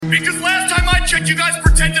Because last time I checked, you guys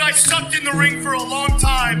pretended I sucked in the ring for a long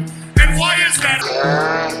time. And why is that?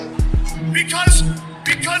 Because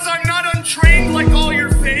I'm not untrained like all your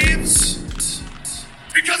faves.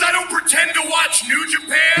 Because I don't pretend to watch New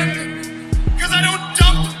Japan. Because I don't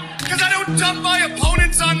dump my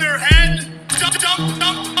opponents on their head. Dump.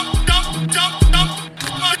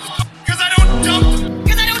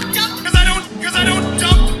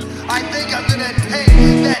 I think I'm gonna take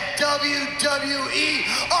that WWE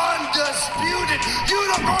Undisputed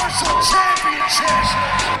Universal Championship.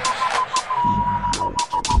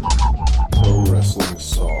 Pro Wrestling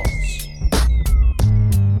Sauce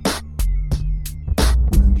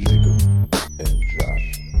with Jacob and Josh.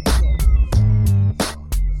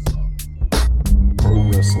 Pro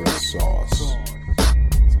Wrestling Sauce.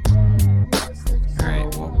 All right,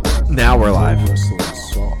 well, now we're live. Pro Wrestling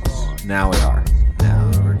Sauce. Now we are.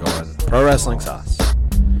 Now we're going Pro Wrestling Sauce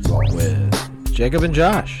with Jacob and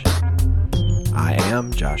Josh. I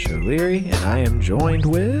am Josh O'Leary, and I am joined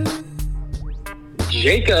with...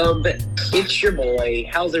 Jacob, it's your boy.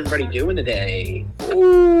 How's everybody doing today?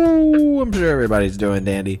 Ooh, I'm sure everybody's doing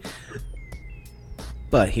dandy.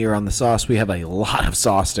 But here on the sauce, we have a lot of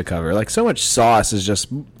sauce to cover. Like, so much sauce is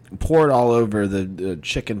just poured all over the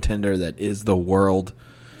chicken tender that is the world.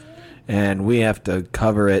 And we have to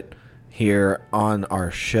cover it here on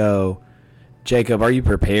our show. Jacob, are you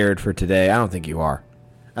prepared for today? I don't think you are.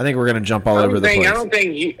 I think we're going to jump all over the place. I don't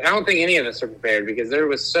think any of us are prepared because there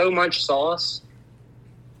was so much sauce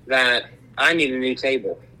that I need a new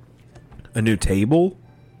table. A new table?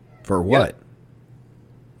 For what? Yep.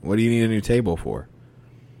 What do you need a new table for?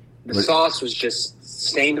 The sauce was just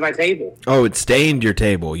stained my table. Oh, it stained your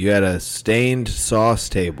table. You had a stained sauce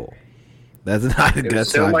table. That's not. There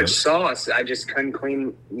was so much sauce, I just couldn't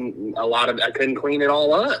clean I couldn't clean it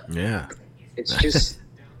all up. Yeah. It's just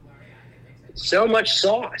so much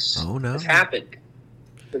sauce. Oh no, has happened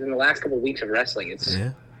within the last couple of weeks of wrestling. It's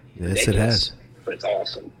yes, ridiculous, it has. but it's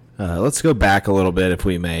awesome. Let's go back a little bit, if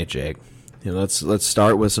we may, Jake. You know, let's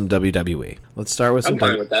start with some WWE. Let's start with some. I'm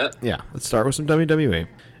fine with that. Yeah, let's start with some WWE,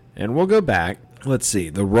 and we'll go back. Let's see,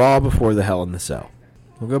 the Raw before the Hell in the Cell.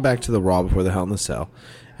 We'll go back to the Raw before the Hell in the Cell,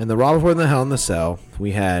 and the Raw before the Hell in the Cell.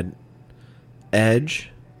 We had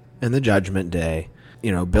Edge and the Judgment Day.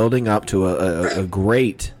 You know, building up to a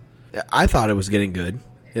great. I thought it was getting good,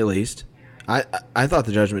 at least. I thought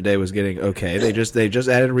the Judgment Day was getting okay. They just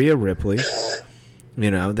added Rhea Ripley. You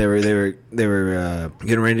know, they were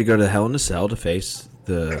getting ready to go to Hell in a Cell to face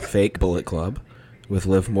the fake Bullet Club with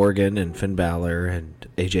Liv Morgan and Finn Balor and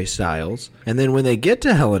AJ Styles. And then when they get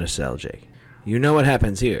to Hell in a Cell, Jake, you know what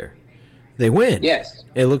happens here. They win. Yes.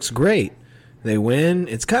 It looks great. They win.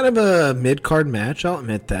 It's kind of a mid-card match, I'll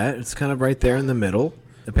admit that. It's kind of right there in the middle.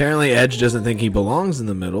 Apparently Edge doesn't think he belongs in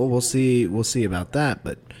the middle. We'll see about that,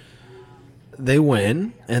 but they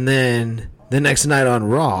win. And then the next night on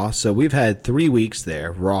Raw, so we've had 3 weeks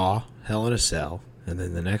there. Raw, Hell in a Cell, and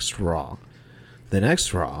then the next Raw. The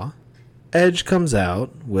next Raw, Edge comes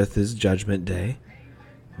out with his Judgment Day,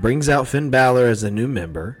 brings out Finn Balor as a new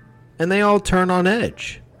member, and they all turn on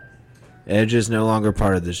Edge. Edge is no longer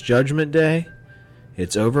part of this Judgment Day.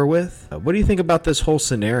 It's over with. What do you think about this whole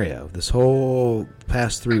scenario, this whole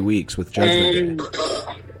past 3 weeks with Judgment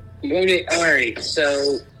Day? All right,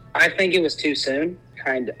 so I think it was too soon.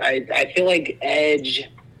 I feel like Edge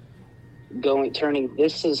turning.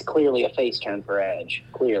 This is clearly a face turn for Edge.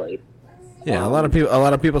 Clearly. Yeah, a lot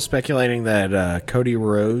of people speculating that Cody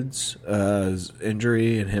Rhodes'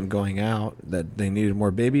 injury and him going out, that they needed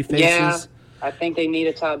more baby faces. Yeah, I think they need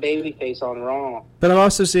a top baby face on Raw. But I'm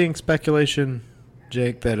also seeing speculation,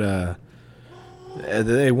 Jake, that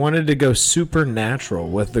they wanted to go supernatural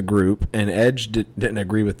with the group, and Edge didn't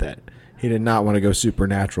agree with that. He did not want to go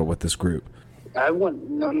supernatural with this group. What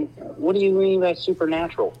do you mean by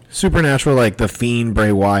supernatural? Supernatural, like the Fiend,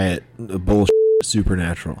 Bray Wyatt, bullshit.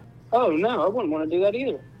 Supernatural. Oh no, I wouldn't want to do that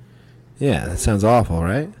either. Yeah, that sounds awful,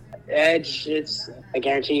 right? Edge, I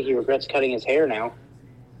guarantee he regrets cutting his hair now.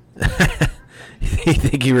 You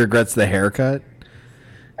think he regrets the haircut?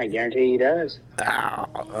 I guarantee he does. I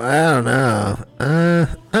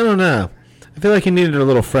don't know. I feel like he needed a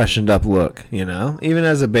little freshened up look, you know. Even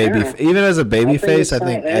as a baby, face, I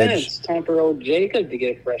think Edge. It's time for old Jacob to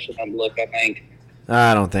get a freshened up look. I think.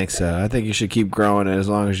 I don't think so. I think you should keep growing it as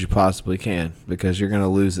long as you possibly can, because you're going to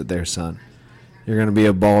lose it there, son. You're going to be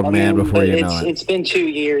a bald man before you know it. It's been 2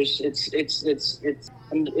 years. It's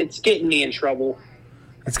getting me in trouble.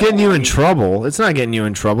 It's getting you in trouble. It's not getting you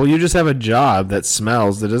in trouble. You just have a job that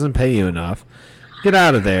smells, that doesn't pay you enough. Get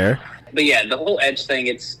out of there. But yeah, the whole Edge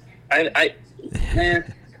thing, I like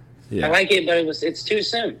it, but it's too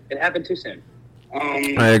soon. It happened too soon.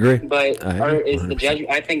 I agree. But I agree, is the 100%. judgment?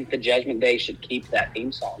 I think the Judgment Day should keep that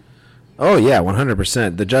theme song. Oh yeah,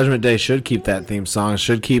 100%. The Judgment Day should keep that theme song.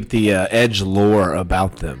 Should keep the Edge lore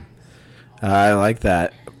about them. I like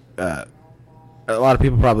that. A lot of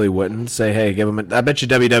people probably wouldn't say, "Hey, give them." I bet you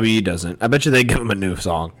WWE doesn't. I bet you they give them a new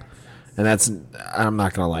song, and I'm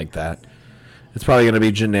not gonna like that. It's probably gonna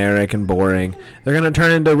be generic and boring. They're gonna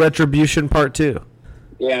turn into Retribution Part 2.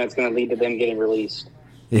 Yeah, and it's going to lead to them getting released.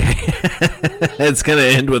 Yeah, it's gonna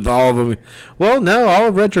end with all of them. Well, no, all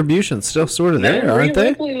of Retribution's still sort of there, aren't they?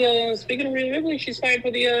 Ripley, speaking of Rhea Ripley, she's fighting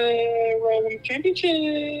for the Raw Women's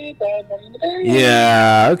Championship.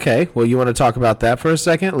 Yeah. Okay. Well, you want to talk about that for a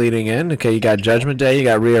second, leading in? Okay, you got Judgment Day, you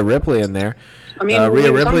got Rhea Ripley in there. I mean,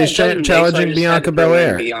 Rhea Ripley's challenging Bianca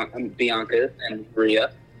Belair. Bianca and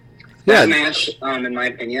Rhea. Yeah. That match, in my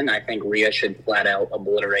opinion, I think Rhea should flat out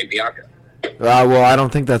obliterate Bianca. Well, I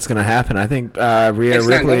don't think that's going to happen. I think Rhea It's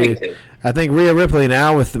not going Ripley. to. I think Rhea Ripley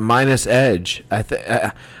now with the minus Edge.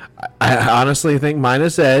 I honestly think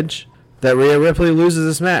minus Edge that Rhea Ripley loses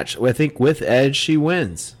this match. I think with Edge she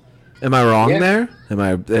wins. Am I wrong Yeah. there? Am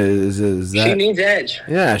I? Is that? She needs Edge.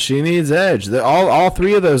 Yeah, she needs Edge. All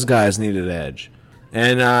three of those guys needed Edge,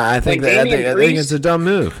 and I think Like I Damian think Priest? it's a dumb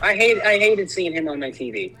move. I hated seeing him on my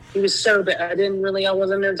TV. He was so bad. I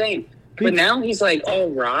wasn't entertained. But now he's like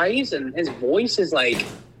all rise, and his voice is like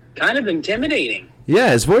kind of intimidating.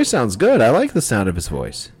 Yeah, his voice sounds good. I like the sound of his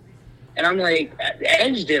voice. And I'm like,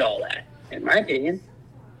 Edge did all that, in my opinion.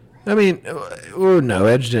 I mean, no,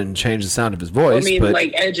 Edge didn't change the sound of his voice. I mean, but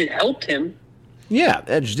like Edge had helped him. yeah,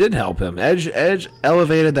 Edge did help him. Edge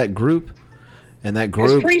elevated that group, and that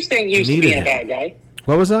Because group Priest ain't used to needed being a him. bad guy.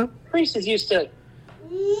 What was that? Priest is used to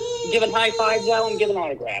giving high fives out and giving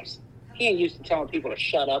autographs. He ain't used to telling people to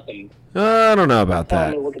shut up and. I don't know about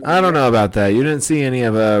that. I don't know about that. You didn't see any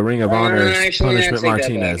of Ring of Honor's Punishment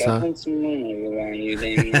Martinez, huh? You You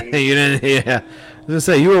didn't. Yeah, I was gonna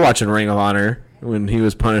say you were watching Ring of Honor when he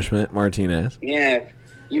was Punishment Martinez. Yeah,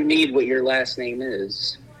 you need what your last name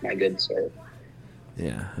is, my good sir.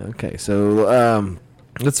 Yeah. Okay. So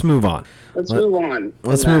let's move on. Let's move on.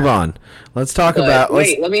 Let's move on. Let's talk about.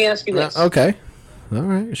 Wait, let me ask you this. Okay. All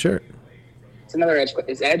right. Sure. It's another Edge.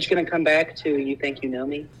 Is Edge going to come back to You Think You Know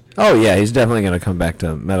Me? Oh yeah, he's definitely gonna come back to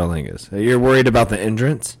Metalingus. You're worried about the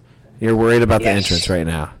entrance? You're worried about the Yes. entrance right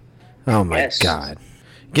now. Oh my Yes. god.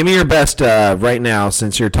 Give me your best right now,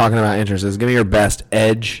 since you're talking about entrances. Give me your best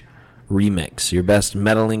Edge remix. Your best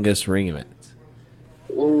Metalingus remix.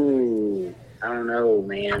 Ooh, I don't know,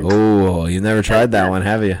 man. Oh, you never tried that one,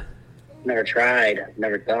 have you? Never tried.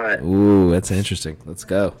 Never thought. Ooh, that's interesting. Let's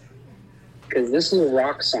go. Because this is a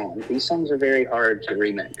rock song. These songs are very hard to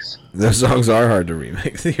remix. Those songs are hard to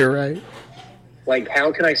remix. You're right. Like,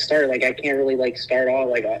 how could I start? Like, I can't really like start off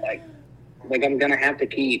like I'm gonna have to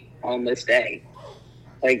keep On This Day.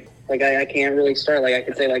 Like I can't really start. Like I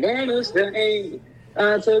could say like On This Day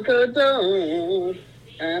I took a dump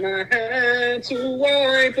and I had to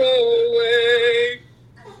wipe away.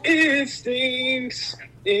 It stinks.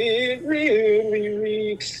 It really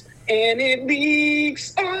reeks. And it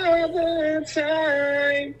leaks all the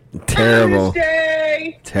time. Terrible. On this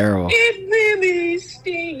day, Terrible. it really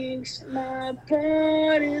stinks. My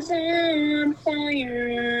body's on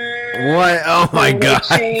fire. What? Oh my No god.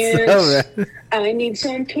 chance. So bad. I need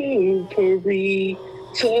some poopery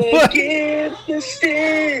to What? get the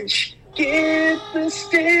stench. Get the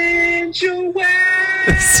stench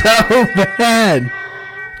away. So bad.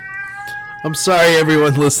 I'm sorry,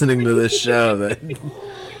 everyone listening to this show, that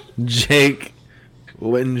Jake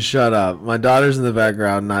wouldn't shut up. My daughter's in the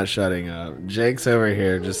background not shutting up. Jake's over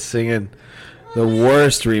here just singing the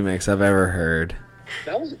worst remix I've ever heard.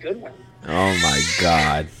 That was a good one. Oh my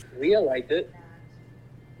god. Leah liked it.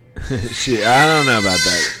 I don't know about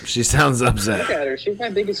that. She sounds upset. Look at her. She's my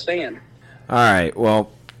biggest fan. All right,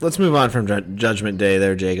 well, let's move on from Judgment Day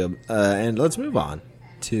there, Jacob. And let's move on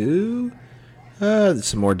to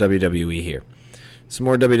some more WWE here. Some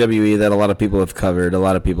more WWE that a lot of people have covered. A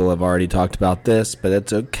lot of people have already talked about this, but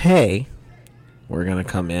it's okay. We're going to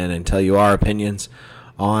come in and tell you our opinions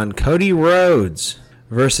on Cody Rhodes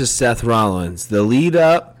versus Seth Rollins. The lead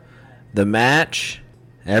up, the match,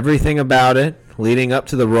 everything about it, leading up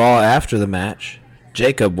to the Raw after the match.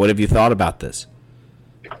 Jacob, what have you thought about this?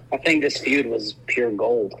 I think this feud was pure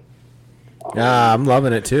gold. I'm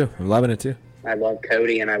loving it too. I love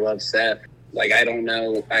Cody and I love Seth. Like, I don't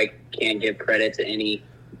know. I can't give credit to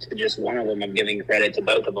just one of them. I'm giving credit to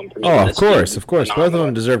both of them. For Oh, making of this course, feud of course. Both of phenomenal.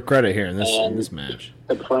 them deserve credit here in this match.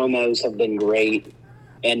 The promos have been great,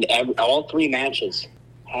 and all three matches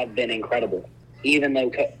have been incredible. Even though,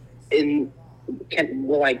 can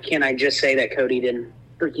I just say that Cody didn't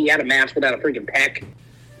he had a match without a freaking pec.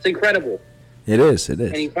 It's incredible. It is. It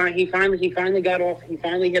And is. he finally got off. He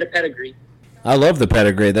finally hit a pedigree. I love the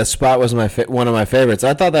pedigree. That spot was one of my favorites.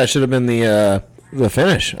 I thought that should have been the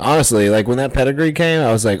finish. Honestly, like when that pedigree came,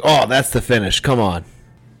 I was like, "Oh, that's the finish. Come on."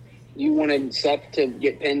 You wanted Seth to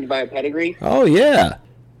get pinned by a pedigree? Oh yeah.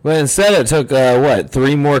 But instead, it took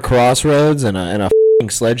 3 more crossroads and a f***ing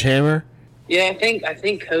sledgehammer. Yeah, I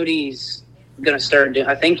think Cody's gonna start doing.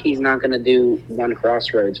 I think he's not gonna do 1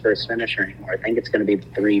 crossroads for his finisher anymore. I think it's gonna be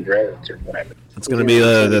 3 roads or whatever. It's gonna be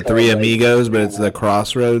the 3 amigos, but it's the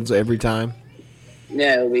crossroads every time. No,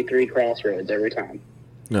 it'll be 3 crossroads every time.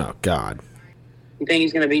 Oh God. You think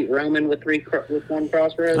he's gonna beat Roman with 1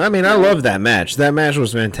 crossroads? I mean, I love that match. That match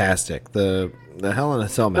was fantastic. The Hell in a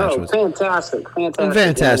Cell match was fantastic. a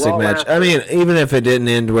fantastic match. I mean, even if it didn't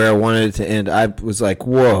end where I wanted it to end, I was like,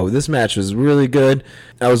 whoa, this match was really good.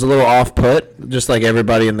 I was a little off-put, just like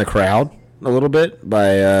everybody in the crowd, a little bit,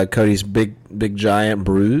 by Cody's big giant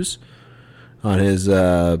bruise on his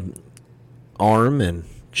arm and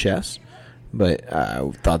chest. But I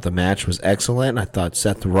thought the match was excellent. I thought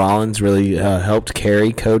Seth Rollins really helped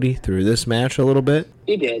carry Cody through this match a little bit.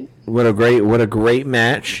 He did. What a great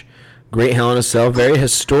match. Great Hell in a Cell. Very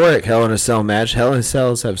historic Hell in a Cell match. Hell in a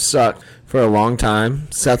Cells have sucked for a long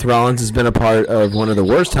time. Seth Rollins has been a part of one of the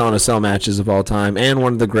worst Hell in a Cell matches of all time and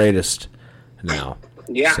one of the greatest now.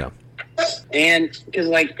 Yeah. So. And because,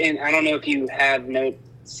 and I don't know if you have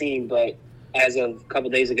seen, but as of a couple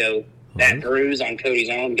days ago, that bruise on Cody's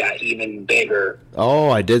arm got even bigger. Oh,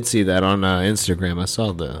 I did see that on Instagram. I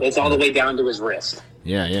saw It's all the way down to his wrist.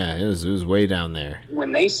 Yeah, it was way down there.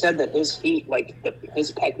 When they said that his feet,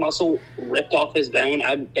 his pec muscle ripped off his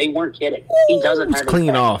bone, they weren't kidding. He doesn't It's have clean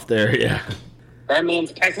his pec. off there, yeah. That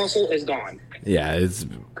man's pec muscle is gone. Yeah, it's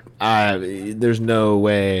there's no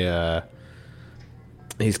way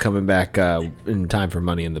he's coming back in time for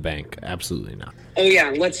Money in the Bank. Absolutely not. Oh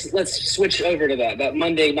yeah, let's switch over to that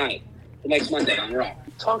Monday night, the next Monday on Raw.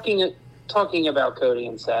 Talking about Cody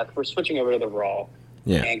and Seth, we're switching over to the Raw.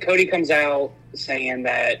 Yeah. And Cody comes out saying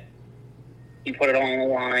that he put it all on the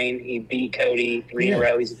line. He beat Cody 3 in a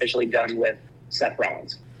row. He's officially done with Seth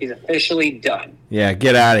Rollins. He's officially done. Yeah,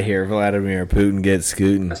 get out of here, Vladimir Putin. Get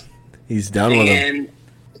scooting. He's done with him.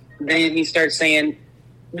 And then he starts saying,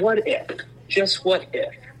 what if, just what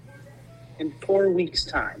if, in 4 weeks'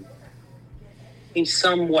 time, he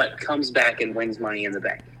somewhat comes back and wins Money in the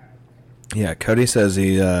Bank? Yeah, Cody says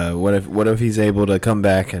he. What if he's able to come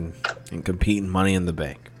back and compete in Money in the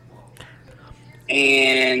Bank?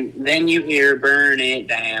 And then you hear "Burn It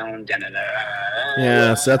Down." Da-da-da.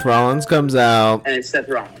 Yeah, Seth Rollins comes out. And it's Seth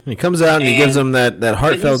Rollins. He comes out and he gives him that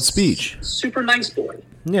heartfelt He's speech. Super nice boy.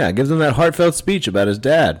 Yeah, gives him that heartfelt speech about his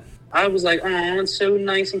dad. I was like, oh, it's so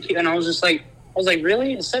nice and cute. And I was like,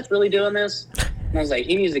 really? Is Seth really doing this? And I was like,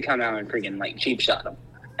 he needs to come out and freaking cheap shot him.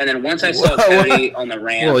 And then once I saw Cody on the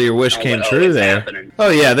ramp, Well, your wish I was came like, true it's there. happening. Oh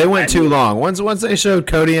yeah, they went too long. Once they showed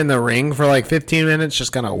Cody in the ring for 15 minutes,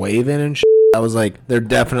 just kind of waving and shit, I was like, they're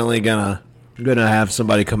definitely gonna have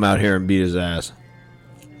somebody come out here and beat his ass.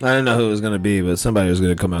 I didn't know who it was gonna be, but somebody was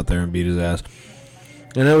gonna come out there and beat his ass.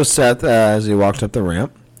 And it was Seth as he walked up the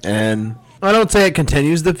ramp. And I don't say it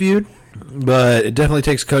continues the feud, but it definitely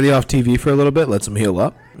takes Cody off TV for a little bit, lets him heal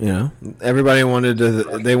up. You know, everybody wanted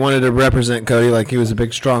to represent Cody like he was a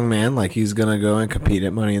big, strong man, like he's gonna go and compete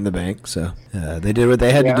at Money in the Bank. So they did what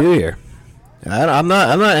they had to do here. I'm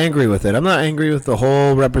not angry with it. I'm not angry with the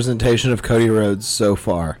whole representation of Cody Rhodes so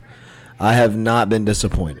far. I have not been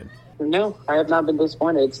disappointed. No, I have not been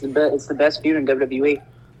disappointed. It's the best feud in WWE.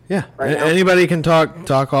 Yeah, Right now. anybody can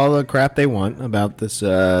talk all the crap they want about this,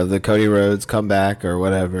 the Cody Rhodes comeback or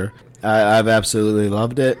whatever. I've absolutely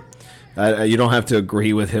loved it. You don't have to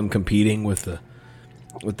agree with him competing with the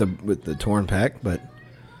torn pec, but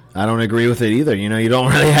I don't agree with it either. You know, you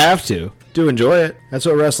don't really have to enjoy it. That's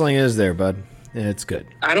what wrestling is, there, bud. It's good.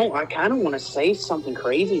 I kind of want to say something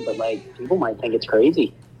crazy, but people might think it's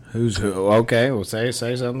crazy. Who's who? Okay, well say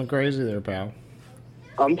something crazy there, pal.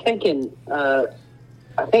 I'm thinking.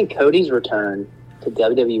 I think Cody's return to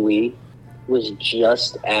WWE was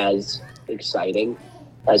just as exciting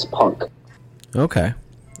as Punk. Okay,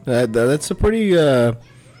 that's a pretty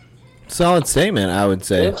solid statement, I would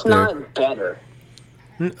say. It's not better.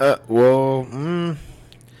 Well.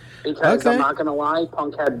 Because Okay. I'm not gonna lie,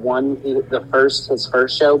 Punk had his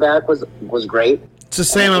first show back was great. It's the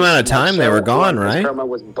same amount of time they were gone, His right? promo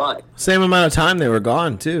was butt. Same amount of time they were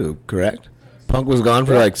gone, too, correct? Punk was gone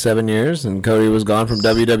for 7 years, and Cody was gone from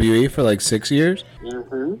WWE for 6 years.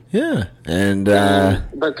 Mm-hmm. Yeah, and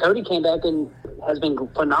But Cody came back and has been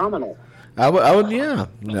phenomenal. I would, yeah.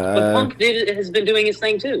 But Punk has been doing his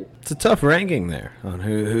thing too. It's a tough ranking there on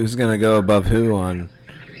who's going to go above who on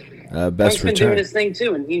best Punk's been return. doing his thing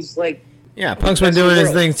too, and he's like, Yeah, Punk's been doing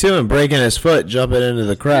his thing too and breaking his foot, jumping into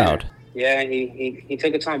the crowd. yeah, he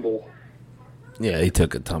took a tumble. Yeah, he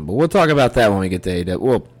took a tumble. We'll talk about that when we get to AEW.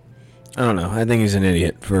 Well, I don't know. I think he's an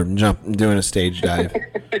idiot for doing a stage dive.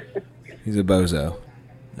 He's a bozo.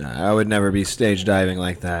 I would never be stage diving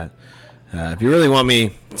like that. If you really want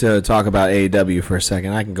me to talk about AEW for a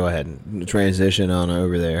second, I can go ahead and transition on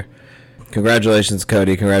over there. Congratulations,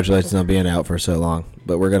 Cody. Congratulations on being out for so long.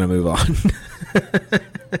 But we're going to move on.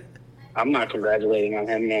 I'm not congratulating on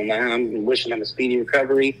him, man. I'm wishing him a speedy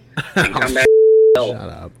recovery and come back. Shut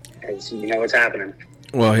up. Because you know what's happening.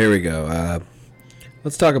 Well, here we go.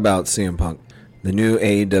 Let's talk about CM Punk, the new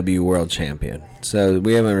AEW World Champion. So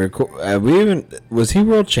we haven't was he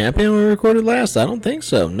World Champion when we recorded last? I don't think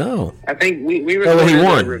so. No. I think we recorded he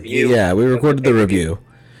won. the review. Yeah, we recorded the review.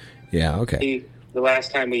 Yeah, okay. The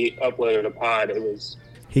last time we uploaded a pod, it was...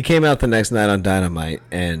 He came out the next night on Dynamite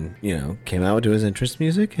and, came out to his entrance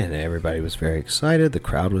music, and everybody was very excited. The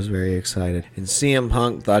crowd was very excited. And CM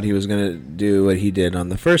Punk thought he was going to do what he did on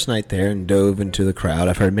the first night there and dove into the crowd.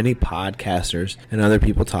 I've heard many podcasters and other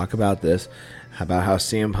people talk about this, about how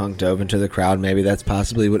CM Punk dove into the crowd. Maybe that's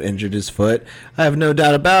possibly what injured his foot. I have no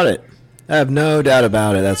doubt about it.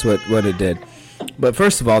 That's what it did. But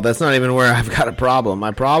first of all, that's not even where I've got a problem.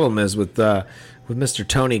 My problem is with Mr.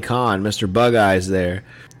 Tony Khan, Mr. Bug Eyes there,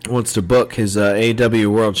 wants to book his AEW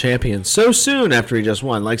World Champion so soon after he just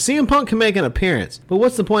won. Like, CM Punk can make an appearance, but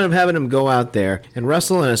what's the point of having him go out there and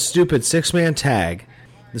wrestle in a stupid six-man tag,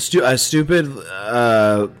 a stupid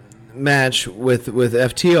match with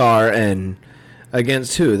FTR and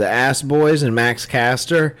against who? The Ass Boys and Max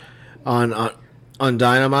Caster on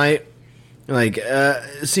Dynamite? Like,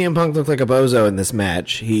 CM Punk looked like a bozo in this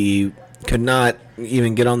match. He could not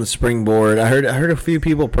even get on the springboard. I heard a few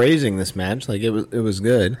people praising this match, like it was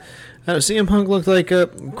good. CM Punk looked like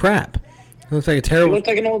crap. He looked like a terrible. He looked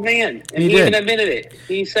like an old man, and he even admitted it.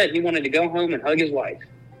 He said he wanted to go home and hug his wife.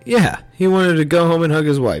 Yeah, he wanted to go home and hug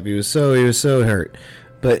his wife. He was so hurt.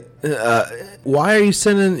 But why are you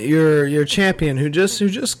sending your champion who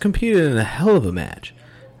just competed in a hell of a match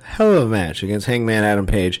against Hangman Adam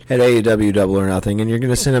Page at AEW Double or Nothing, and you're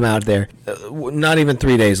going to send him out there not even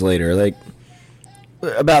 3 days later, like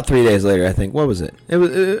about 3 days later, I think. What was it? It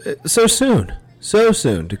was so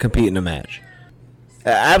soon to compete in a match.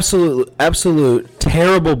 Absolute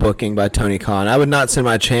terrible booking by Tony Khan. I would not send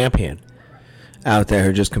my champion out there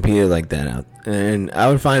who just competed like that and I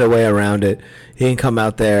would find a way around it. He can come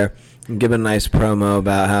out there and give a nice promo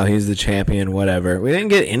about how he's the champion, whatever. We didn't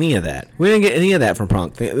get any of that. We didn't get any of that from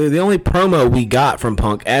Punk. The only promo we got from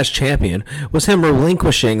Punk as champion was him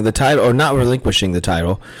relinquishing the title, or not relinquishing the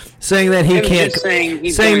title, saying that he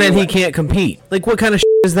can't compete. Like, what kind of shit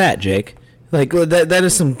is that, Jake? Like, that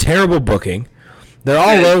is some terrible booking. They're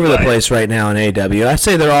all over the place right now in AEW. I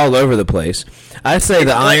say they're all over the place. I say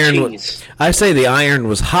the iron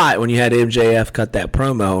was hot when you had MJF cut that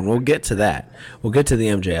promo, and we'll get to that. We'll get to the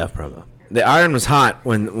MJF promo. The iron was hot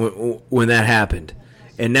when that happened.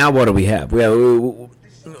 And now what do we have? Where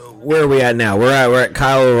are we at now? We're at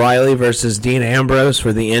Kyle O'Reilly versus Dean Ambrose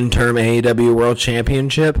for the interim AEW World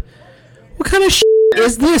Championship. What kind of shit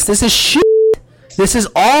is this? This is shit. This is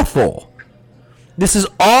awful. This is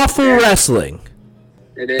awful wrestling.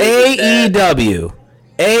 It is. AEW.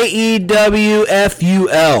 AEWFUL.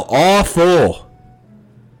 Awful.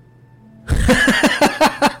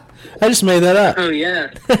 I just made that up. Oh,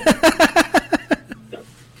 yeah.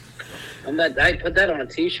 I put that on a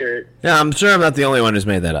t-shirt. Yeah, I'm sure I'm not the only one who's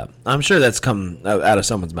made that up. I'm sure that's come out of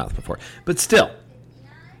someone's mouth before. But still,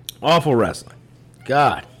 awful wrestling.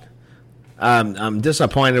 God. I'm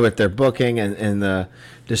disappointed with their booking and the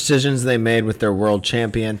decisions they made with their world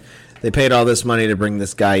champion. They paid all this money to bring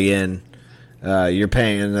this guy in. You're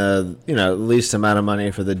paying the least amount of money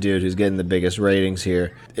for the dude who's getting the biggest ratings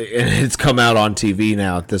here. And it's come out on TV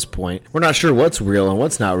now at this point. We're not sure what's real and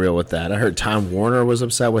what's not real with that. I heard Time Warner was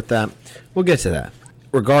upset with that. We'll get to that.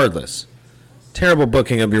 Regardless, terrible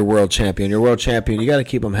booking of your world champion. Your world champion, you got to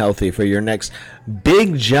keep him healthy for your next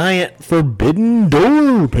big, giant Forbidden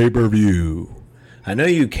Door pay-per-view. I know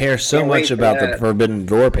you care so much about the Forbidden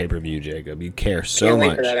Door pay-per-view, Jacob. You care so much. Can't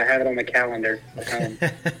wait for that. I have it on the calendar.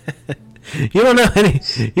 You don't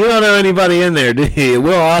know anybody in there, do you?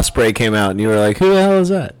 Will Ospreay came out, and you were like, "Who the hell is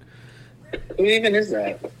that?" Who even is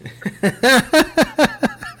that?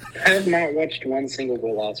 I have not watched one single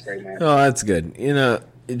Will Ospreay match. Oh, that's good.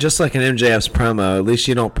 Just like an MJF's promo, at least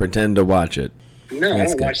you don't pretend to watch it. No, I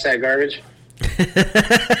don't watch that garbage.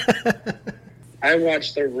 I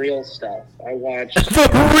watch the real stuff. I watch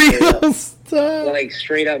The real stuff. like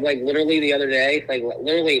straight up, like literally the other day, like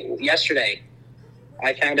literally yesterday,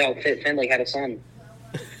 I found out Fit Finley had a son.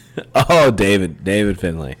 Oh, David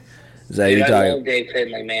Finlay. Is that Dude, you I talking? love Dave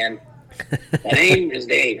Finley, man. My name is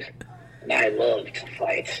Dave, and I love to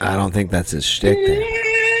fight. I don't think that's his shtick. Then.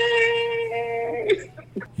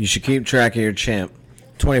 You should keep track of your champ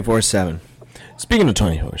 24/7. Speaking of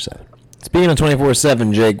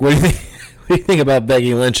 24/7, Jake, what do you think? What do you think about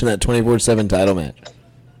Becky Lynch in that 24/7 title match?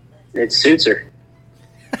 It suits her.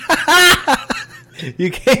 You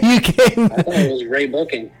came. I thought it was great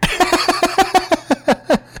booking.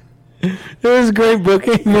 It was great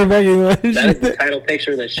booking for Becky Lynch. That is the title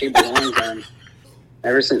picture that she belongs in.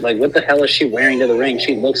 Ever since, like, what the hell is she wearing to the ring?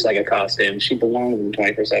 She looks like a costume. She belongs in the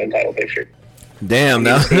 24/7 title picture. Damn,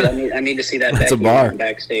 no. I need to see that That's a Becky bar.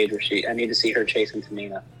 backstage where I need to see her chasing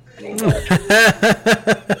Tamina.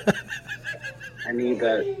 I need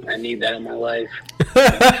that in my life.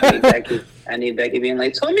 I need Becky being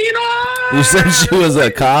like, Tamina! You said she was a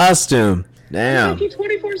costume. Damn. Becky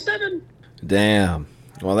 24/7. Damn.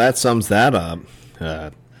 Well, that sums that up.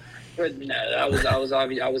 But no, I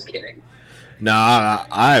was kidding. No,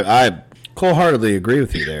 I wholeheartedly agree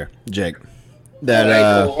with you there, Jake. That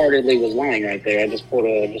I wholeheartedly was lying right there. I just pulled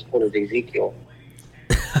a Ezekiel.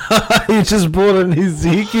 you just pulled an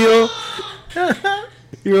Ezekiel.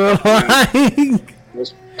 You're lying.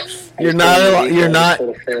 You're not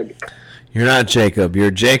Jacob.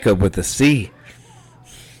 You're Jacob with a C.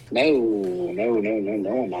 No, I'm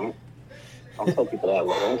not. Don't tell people that.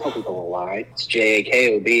 Don't tell people a lie. It's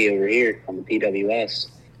JAKOB over here on the PWS.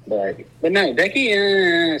 But no, Becky,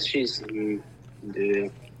 she's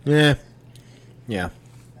dude. Yeah.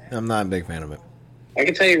 I'm not a big fan of it. I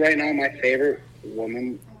can tell you right now, my favorite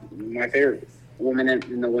woman in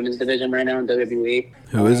the women's division right now in WWE.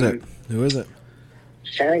 Who is it?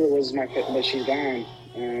 Charlotte was my favorite, but she's gone.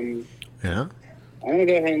 Yeah. I'm gonna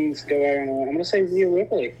go ahead and go out on. I'm gonna say Rhea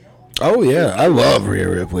Ripley. Oh yeah, I love Rhea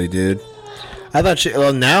Ripley, dude. I thought she.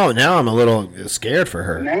 Well, now I'm a little scared for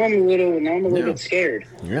her. Now I'm a little bit scared.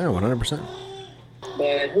 Yeah, 100%.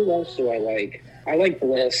 But who else do I like? I like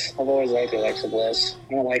Bliss. I've always liked Alexa Bliss.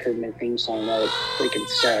 I don't like her theme song though. It freaking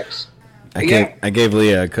sucks. I gave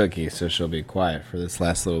Leah a cookie, so she'll be quiet for this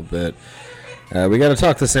last little bit. We got to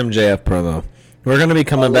talk this MJF promo. We're going to be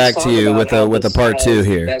coming back to you with a part 2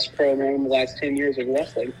 here. Best promo in the last 10 years of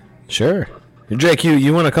wrestling. Sure. Jake,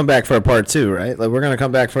 you want to come back for a part 2, right? Like we're going to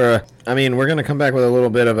come back we're going to come back with a little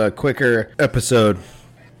bit of a quicker episode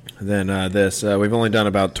than this. We've only done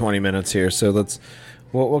about 20 minutes here, so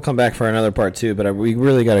we'll come back for another part 2, but we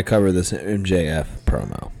really got to cover this MJF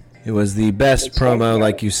promo. It was the best promo,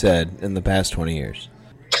 like you said, in the past 20 years.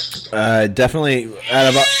 Definitely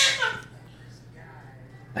out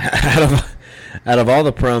of all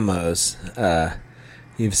the promos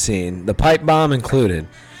you've seen, the pipe bomb included.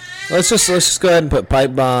 Let's just go ahead and put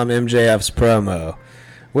pipe bomb MJF's promo.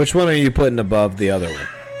 Which one are you putting above the other one?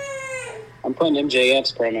 I'm putting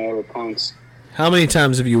MJF's promo over Punk's. How many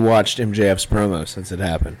times have you watched MJF's promo since it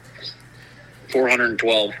happened?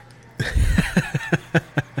 412.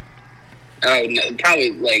 Oh, no,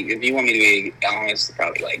 probably, like, if you want me to be honest,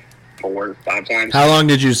 probably, like, 4 or 5 times. How long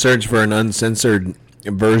did you search for an uncensored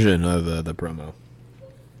version of the promo?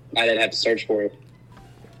 I didn't have to search for it.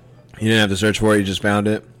 You didn't have to search for it, you just found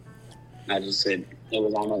it? I just said it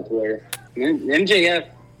was on my Twitter. MJF,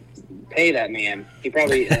 pay that man. He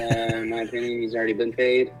probably, in my opinion, he's already been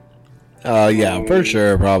paid. Oh, yeah, for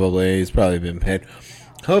sure, probably. He's probably been paid.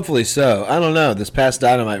 Hopefully so. I don't know. This past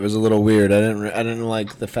Dynamite was a little weird. I didn't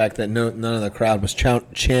like the fact that none of the crowd was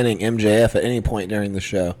chanting MJF at any point during the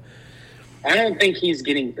show. I don't think he has a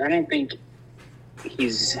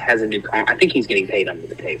new contract. I think he's getting paid under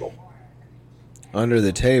the table. Under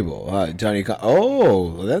the table. Tony Khan.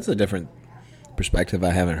 Oh, that's a different perspective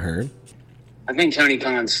I haven't heard. I think Tony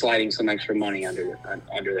Khan's sliding some extra money under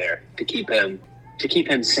there to keep him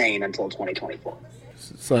sane until 2024.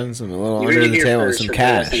 Sliding some a little under the table with some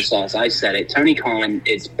cash. Sauce. I said it. Tony Khan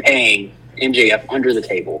is paying MJF under the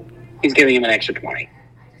table. He's giving him an extra 20.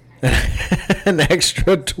 An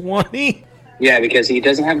extra 20? Yeah, because he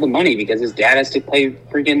doesn't have the money because his dad has to play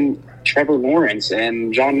freaking Trevor Lawrence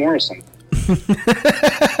and John Morrison.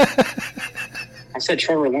 I said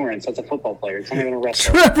Trevor Lawrence. That's a football player. It's not even a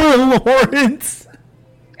wrestler. Trevor Lawrence.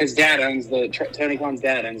 His dad owns Tony Khan's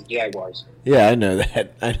dad owns the Jaguars. Yeah, I know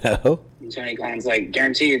that. I know. And Tony Khan's like,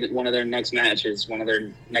 guarantee you that one of their next matches, one of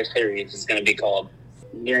their next periods is going to be called.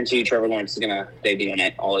 Guarantee you Trevor Lawrence is going to debut in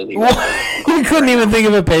it. All illegal. You couldn't even think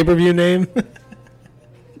of a pay-per-view name?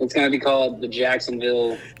 It's gonna be called the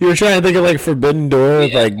Jacksonville. You were trying to think of like Forbidden Door,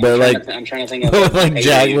 with Yeah, I'm trying to think of with like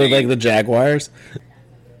AEW. the Jaguars.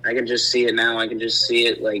 I can just see it now. I can just see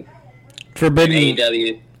it like Forbidden.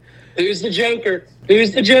 AEW. Who's the Joker?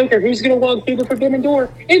 Who's the Joker? Who's gonna walk through the Forbidden Door?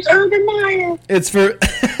 It's Urban Meyer. It's for.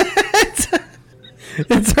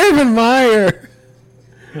 It's Urban Meyer.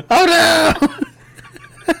 Oh no!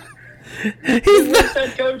 He's the the.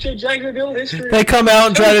 head coach in Jacksonville history. They come out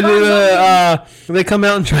and try to do the. They come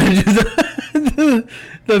out and try to do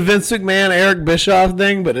the Vince McMahon Eric Bischoff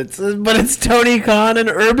thing, but it's Tony Khan and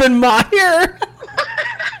Urban Meyer.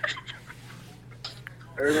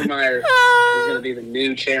 Urban Meyer is going to be the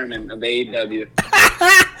new chairman of AEW.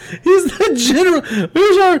 He's the general.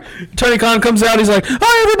 Here's our Tony Khan comes out. He's like, "Hi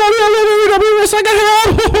everybody, I love AEW. Yes, I got here.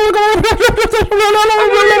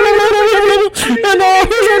 And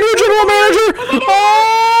here's our new general manager.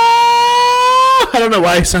 I don't know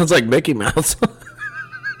why he sounds like Mickey Mouse.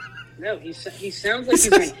 No, he sounds like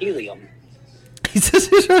he's on helium. He says,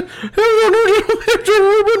 "Here's our new general manager,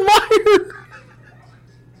 Urban Meyer."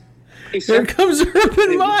 Here comes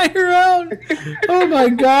Urban Meyer out. Oh my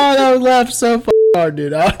god, I would laugh so hard,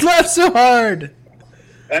 dude. I would laugh so hard.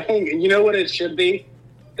 I think, you know what it should be?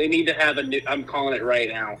 They need to have a new, I'm calling it right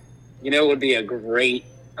now. You know what would be a great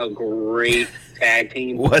tag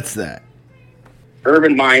team? What's that?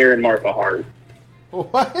 Urban Meyer and Martha Hart.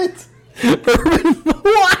 What? Urban,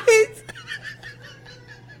 what?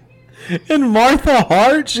 And Martha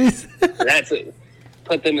Hart? She's... That's it.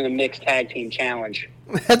 Put them in the mixed tag team challenge.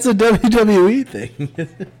 That's a WWE thing. Put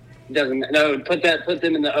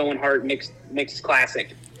them in the Owen Hart mixed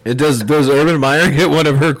classic. It does Urban Meyer get one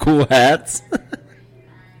of her cool hats?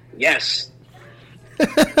 Yes.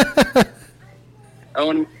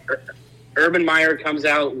 Urban Meyer comes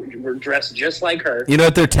out dressed just like her. You know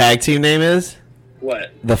what their tag team name is?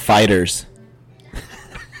 What? The Fighters.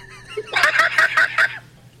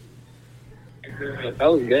 That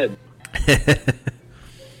was good.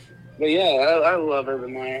 But yeah, I love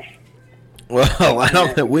Urban Meyer. Well, I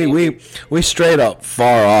don't think we straight up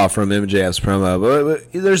far off from MJF's promo,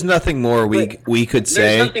 but there's nothing more we could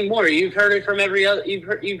say. There's nothing more. You've heard it from every other. You've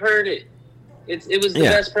heard it. It was the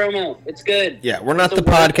best promo. It's good. Yeah, we're not the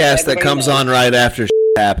podcast that comes on right after shit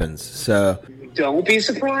happens. So don't be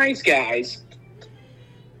surprised, guys.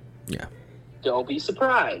 Yeah. Don't be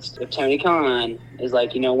surprised if Tony Khan is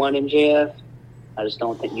like, you know what, MJF? I just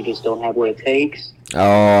don't think you just don't have what it takes.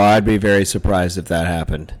 Oh, I'd be very surprised if that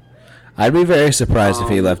happened. I'd be very surprised if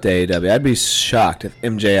he left AEW. I'd be shocked if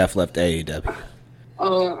MJF left AEW.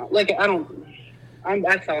 I've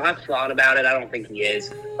thought about it. I don't think he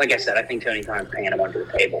is. Like I said, I think Tony Khan's paying him under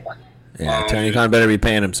the table. Yeah, Tony Khan better be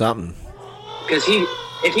paying him something. Because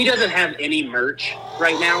if he doesn't have any merch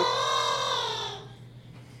right now,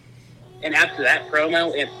 and after that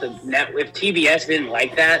promo, if TBS didn't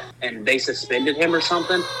like that and they suspended him or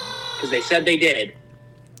something, because they said they did.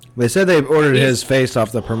 They said they ordered his face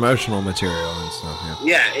off the promotional material and stuff.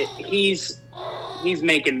 Yeah, he's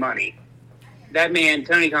making money. That man,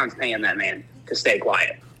 Tony Khan's paying that man to stay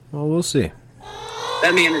quiet. Well, we'll see.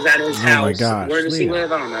 That man is at his house. Oh my gosh, where does he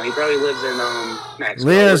live? I don't know. He probably lives in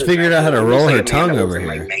Maxwell. Leah's figured out how to roll her tongue over in,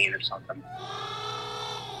 here. like Maine or something.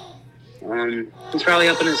 He's probably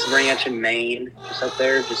up in his ranch in Maine, just up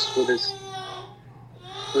there, just with his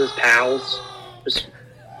pals. Just.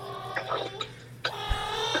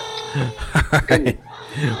 All right.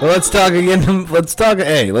 Well, let's talk again. Let's talk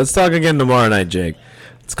again tomorrow night, Jake.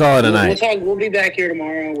 Let's call it a night. We'll be back here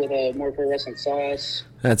tomorrow with more Pro Wrestling Sauce.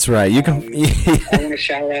 That's right. You can. I want to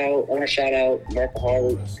shout out Martha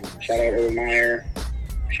Hart. Shout out Urban Meyer.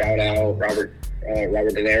 Shout out Robert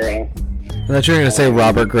De Niro. I thought you were going to say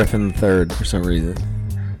Robert Griffin III for some reason.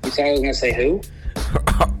 You thought I was going to say who?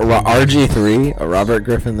 RG3, Robert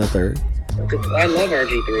Griffin III. I love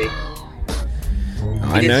RG3.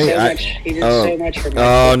 I know he did so much for me.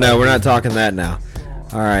 Oh no, we're not talking that now.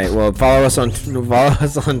 All right, well, follow us on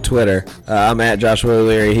Twitter. I'm at Joshua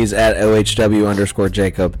O'Leary. He's at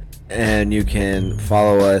OHW_Jacob. And you can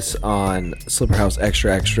follow us on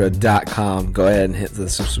slipperhouseextraextra.com. Go ahead and hit the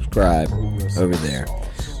subscribe over there.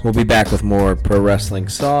 We'll be back with more Pro Wrestling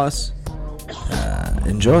Sauce.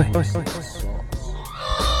 Enjoy.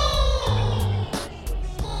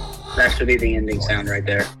 That should be the ending sound right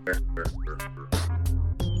there.